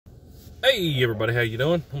Hey everybody, how you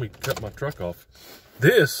doing? Let me cut my truck off.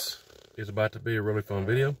 This is about to be a really fun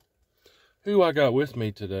video. Who I got with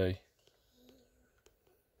me today?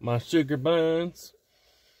 My sugar buns.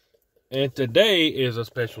 And today is a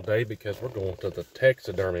special day because we're going to the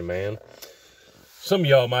taxidermy, man. Some of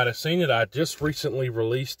y'all might have seen it. I just recently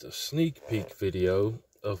released a sneak peek video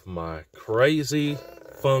of my crazy,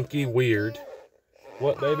 funky, weird...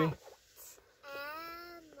 What, baby?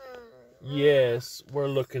 Yes, we're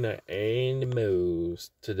looking at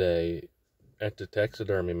animals today at the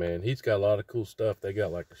taxidermy, man. He's got a lot of cool stuff. They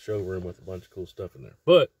got like a showroom with a bunch of cool stuff in there.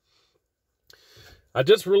 But I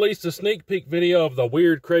just released a sneak peek video of the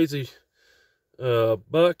weird, crazy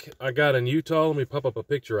buck I got in Utah. Let me pop up a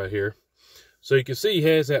picture right here. So you can see he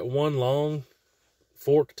has that one long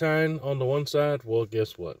fork tine on the one side. Well,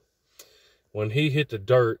 guess what? When he hit the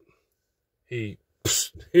dirt, he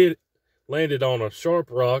landed on a sharp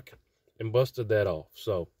rock and busted that off.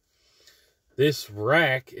 So this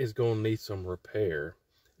rack is going to need some repair,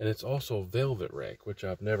 and it's also a velvet rack, which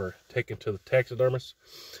I've never taken to the taxidermist.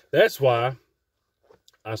 That's why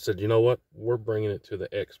I said, you know what, we're bringing it to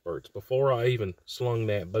the experts. Before I even slung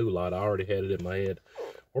that boo light, I already had it in my head.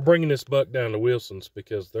 We're bringing this buck down to Wilson's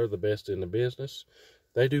because they're the best in the business.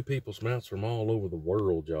 They do people's mounts from all over the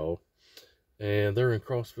world, y'all, and they're in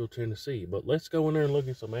Crossville, Tennessee. But let's go in there and look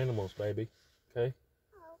at some animals, baby. Okay?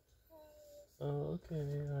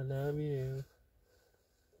 Okay, I love you.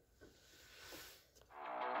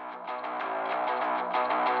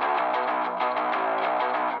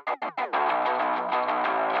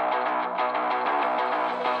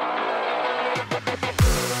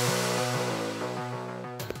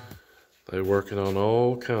 They're working on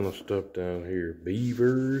all kind of stuff down here.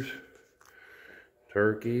 Beavers,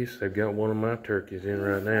 turkeys. They've got one of my turkeys in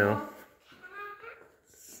right now.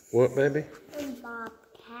 What, baby?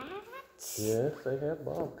 Yes, they have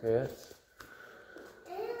bobcats.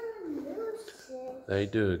 They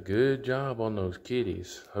do a good job on those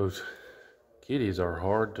kitties. Those kitties are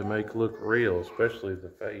hard to make look real, especially the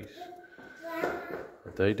face.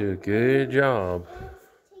 But they do a good job.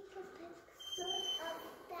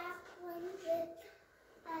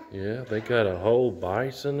 Yeah, they got a whole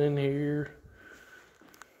bison in here.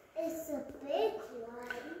 It's a big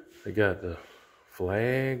one. They got the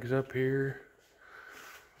flags up here.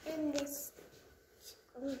 And this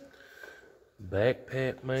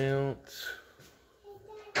Backpack mounts.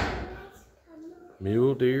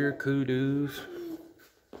 Mule deer, kudos.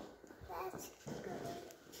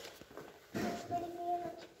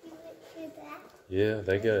 Yeah,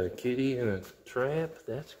 they got a kitty and a trap.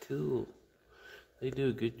 That's cool. They do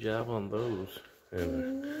a good job on those.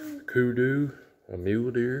 And a kudu, a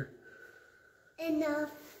mule deer. and a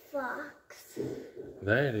fox.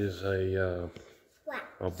 That is a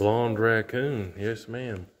blonde raccoon. Yes,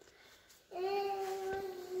 ma'am.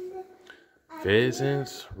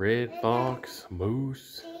 Pheasants, red fox,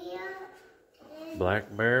 moose,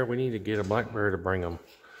 black bear. We need to get a black bear to bring them.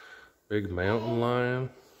 Big mountain lion.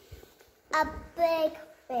 A big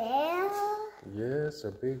bear. Yes,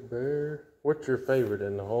 a big bear. What's your favorite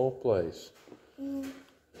in the whole place?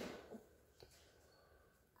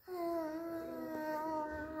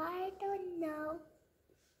 I don't know.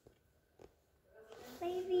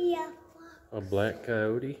 Maybe a fox. A black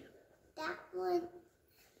coyote. That one.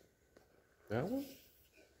 That one?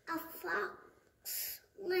 A fox.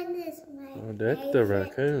 One is my Oh, that's favorite. the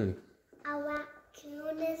raccoon. A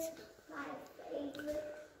raccoon is my favorite.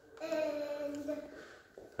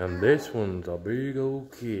 And this one's a big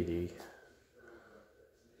old kitty.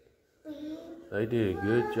 They did a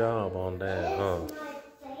good job on that, huh? My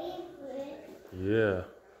favorite. Yeah,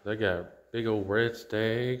 they got big old red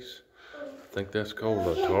stags. I think that's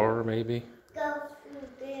called a tar, maybe. Go through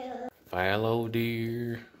there. Fallow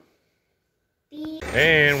deer.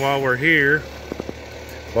 And while we're here,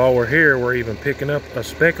 we're even picking up a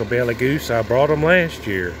speckle-belly goose. I brought them last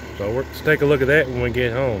year. So let's take a look at that when we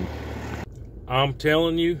get home. I'm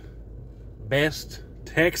telling you, best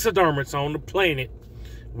taxidermist on the planet,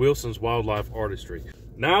 Wilson's Wildlife Artistry.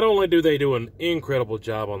 Not only do they do an incredible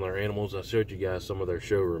job on their animals, I showed you guys some of their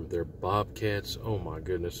showroom. Their bobcats, oh my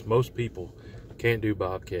goodness. Most people can't do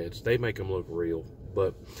bobcats. They make them look real.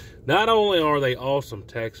 But not only are they awesome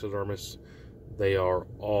taxidermists, they are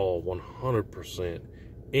all 100%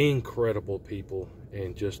 incredible people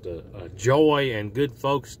and just a joy and good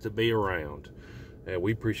folks to be around. And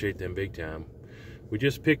we appreciate them big time. We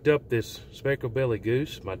just picked up this speckle-belly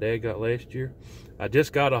goose my dad got last year. I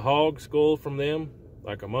just got a hog skull from them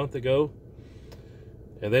like a month ago.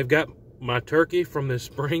 And they've got my turkey from this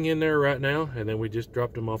spring in there right now. And then we just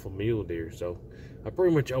dropped him off a mule deer. So I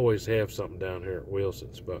pretty much always have something down here at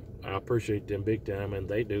Wilson's, but I appreciate them big time, and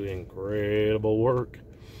they do incredible work.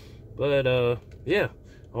 But yeah,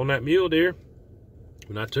 on that mule deer,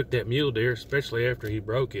 when I took that mule deer, especially after he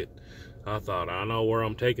broke it, I thought, I know where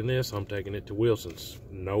I'm taking this. I'm taking it to Wilson's.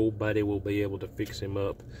 Nobody will be able to fix him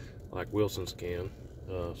up like Wilson's can,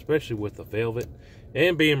 especially with the velvet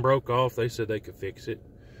and being broke off. They said they could fix it,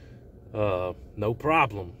 no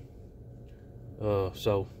problem.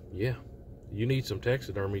 So yeah, you need some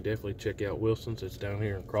taxidermy, definitely check out Wilson's. It's down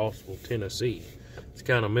here in Crossville, Tennessee. It's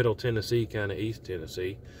kind of middle Tennessee, kind of East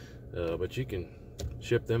Tennessee, but you can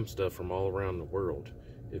ship them stuff from all around the world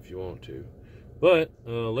if you want to. But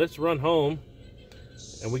let's run home,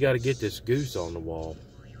 and we got to get this goose on the wall.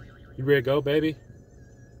 You ready to go, baby?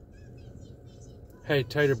 Hey,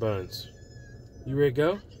 Tater Buns, you ready to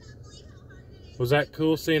go? Was that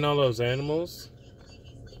cool seeing all those animals?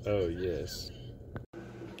 Oh, yes.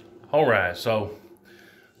 All right, so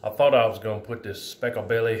I thought I was going to put this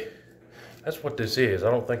speckle-belly. That's what this is. I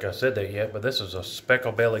don't think I said that yet, but this is a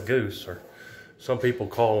speckle-belly goose, or some people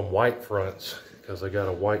call them white fronts because they got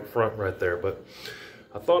a white front right there. But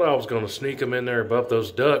I thought I was going to sneak them in there above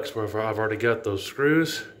those ducks where I've already got those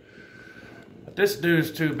screws. But this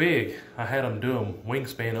dude's too big. I had him do him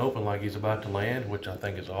wingspan open like he's about to land, which I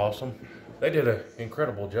think is awesome. They did an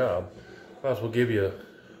incredible job. Might as well give you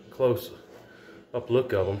a close up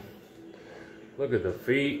look of them. Look at the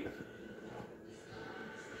feet.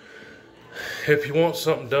 If you want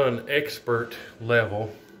something done expert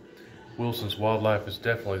level, Wilson's Wildlife is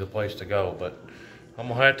definitely the place to go. But I'm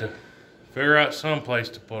gonna have to figure out some place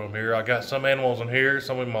to put them here. I got some animals in here,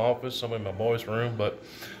 some in my office, some in my boys' room. But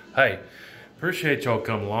hey, appreciate y'all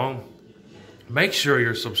coming along. Make sure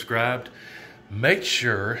you're subscribed. Make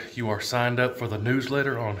sure you are signed up for the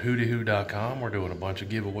newsletter on whoteewho.com. We're doing a bunch of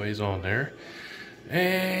giveaways on there.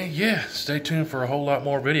 And yeah, stay tuned for a whole lot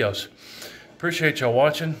more videos. Appreciate y'all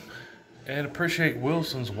watching, and appreciate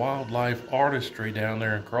Wilson's Wildlife Artistry down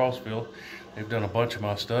there in Crossville. They've done a bunch of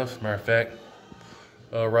my stuff. Matter of fact,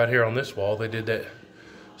 right here on this wall, they did that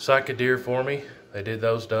cyca deer for me. They did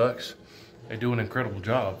those ducks. They do an incredible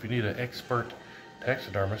job. If you need an expert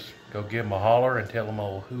taxidermist, go give them a holler and tell them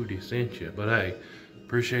old Hootie sent you. But hey,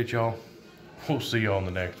 appreciate y'all. We'll see you on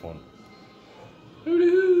the next one. Hootie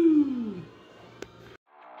hoo!